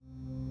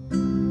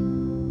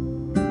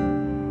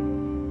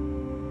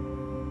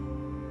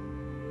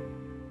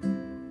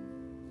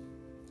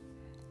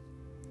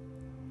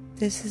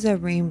This is a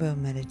rainbow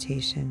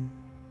meditation.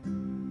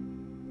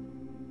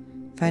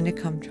 Find a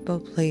comfortable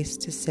place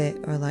to sit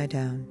or lie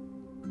down.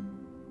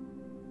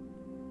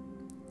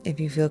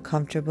 If you feel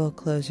comfortable,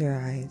 close your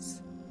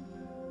eyes.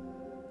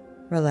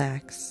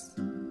 Relax.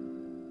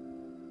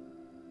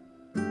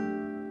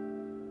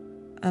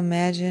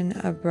 Imagine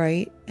a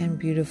bright and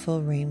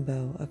beautiful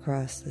rainbow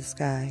across the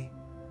sky.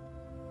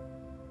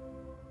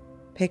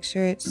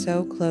 Picture it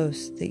so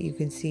close that you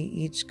can see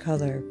each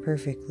color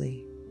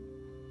perfectly.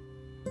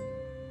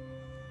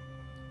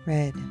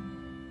 Red.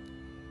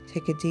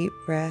 Take a deep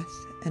breath,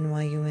 and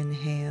while you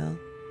inhale,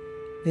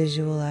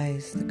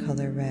 visualize the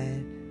color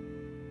red.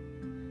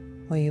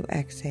 While you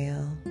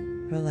exhale,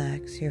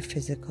 relax your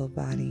physical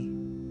body.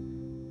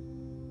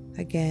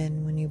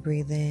 Again, when you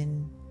breathe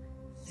in,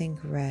 think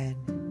red.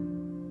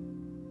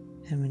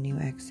 And when you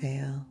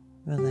exhale,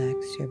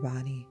 relax your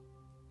body.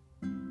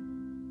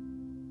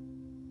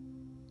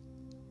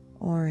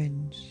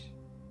 Orange.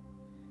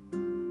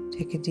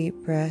 Take a deep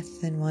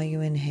breath, and while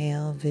you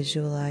inhale,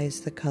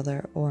 visualize the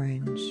color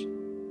orange.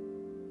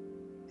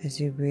 As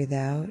you breathe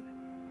out,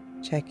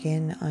 check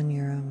in on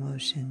your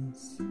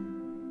emotions.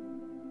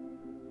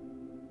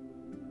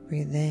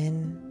 Breathe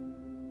in,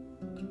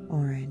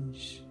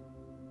 orange.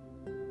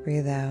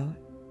 Breathe out,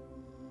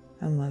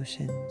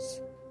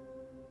 emotions.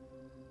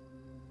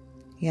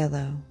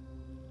 Yellow.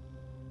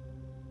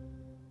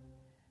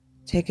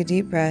 Take a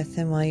deep breath,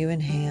 and while you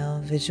inhale,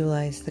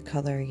 visualize the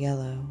color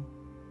yellow.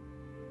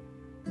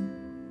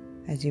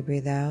 As you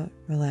breathe out,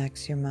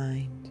 relax your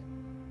mind.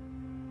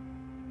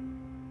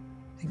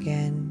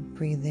 Again,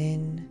 breathe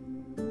in,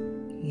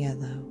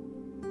 yellow.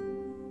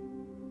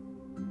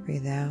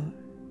 Breathe out,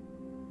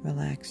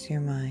 relax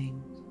your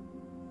mind.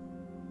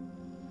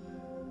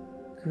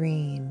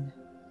 Green.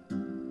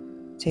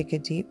 Take a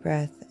deep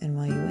breath, and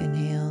while you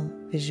inhale,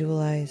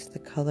 visualize the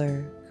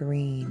color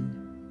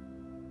green.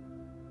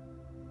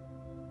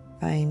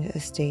 Find a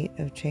state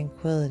of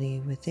tranquility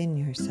within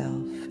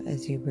yourself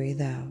as you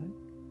breathe out.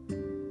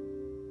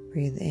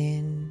 Breathe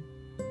in,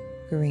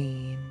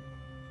 green,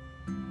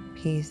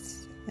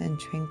 peace and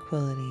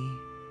tranquility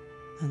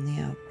on the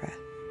out-breath.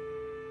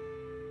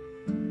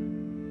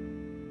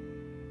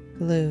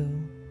 Blue.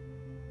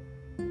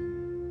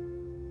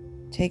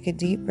 Take a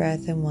deep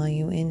breath, and while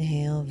you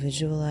inhale,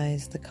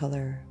 visualize the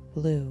color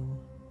blue.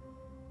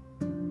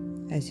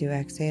 As you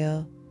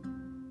exhale,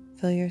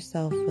 fill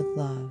yourself with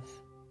love.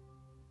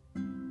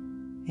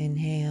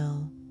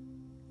 Inhale,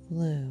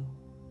 blue.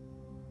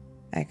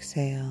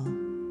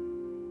 Exhale,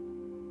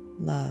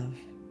 love.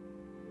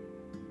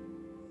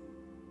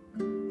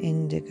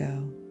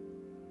 Indigo.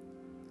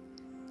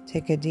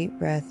 Take a deep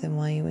breath, and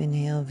while you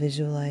inhale,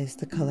 visualize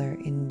the color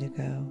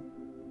indigo.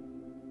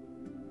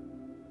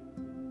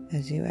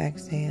 As you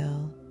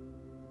exhale,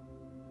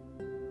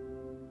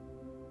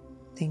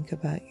 think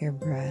about your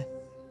breath.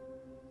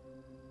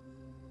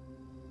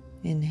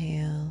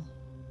 Inhale,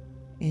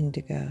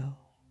 indigo.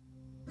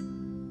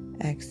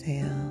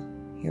 Exhale,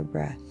 your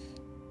breath.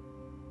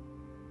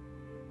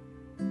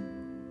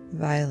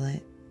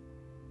 Violet.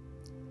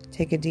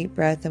 Take a deep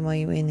breath, and while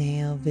you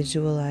inhale,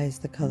 visualize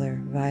the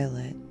color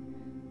violet.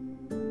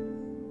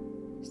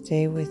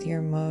 Stay with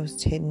your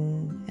most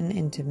hidden and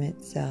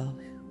intimate self.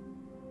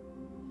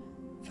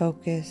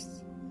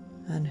 Focus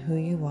on who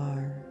you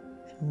are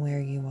and where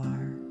you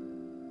are.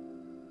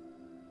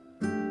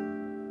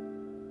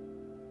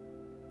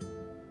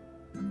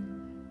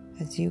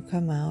 As you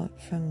come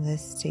out from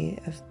this state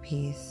of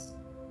peace,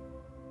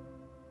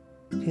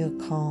 feel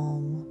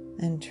calm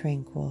and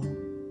tranquil.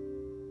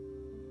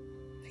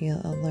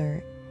 Feel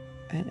alert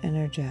and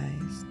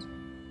energized.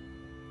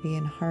 Be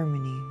in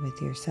harmony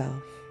with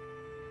yourself.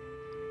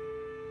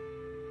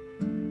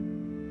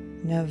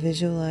 Now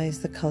visualize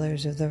the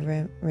colors of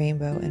the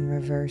rainbow in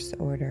reverse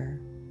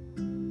order.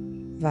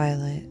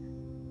 Violet,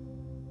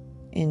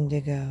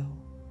 indigo,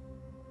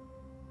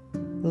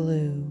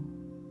 blue,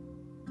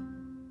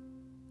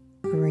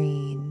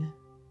 green,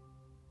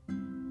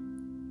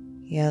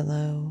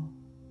 yellow,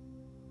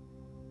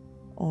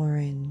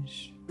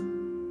 orange,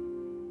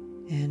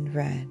 and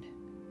red.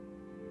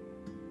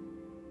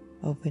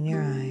 Open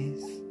your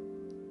eyes.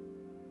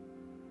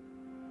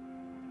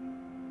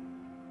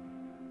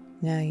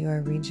 Now you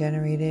are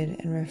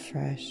regenerated and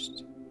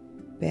refreshed,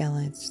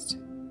 balanced,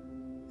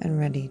 and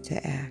ready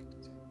to act.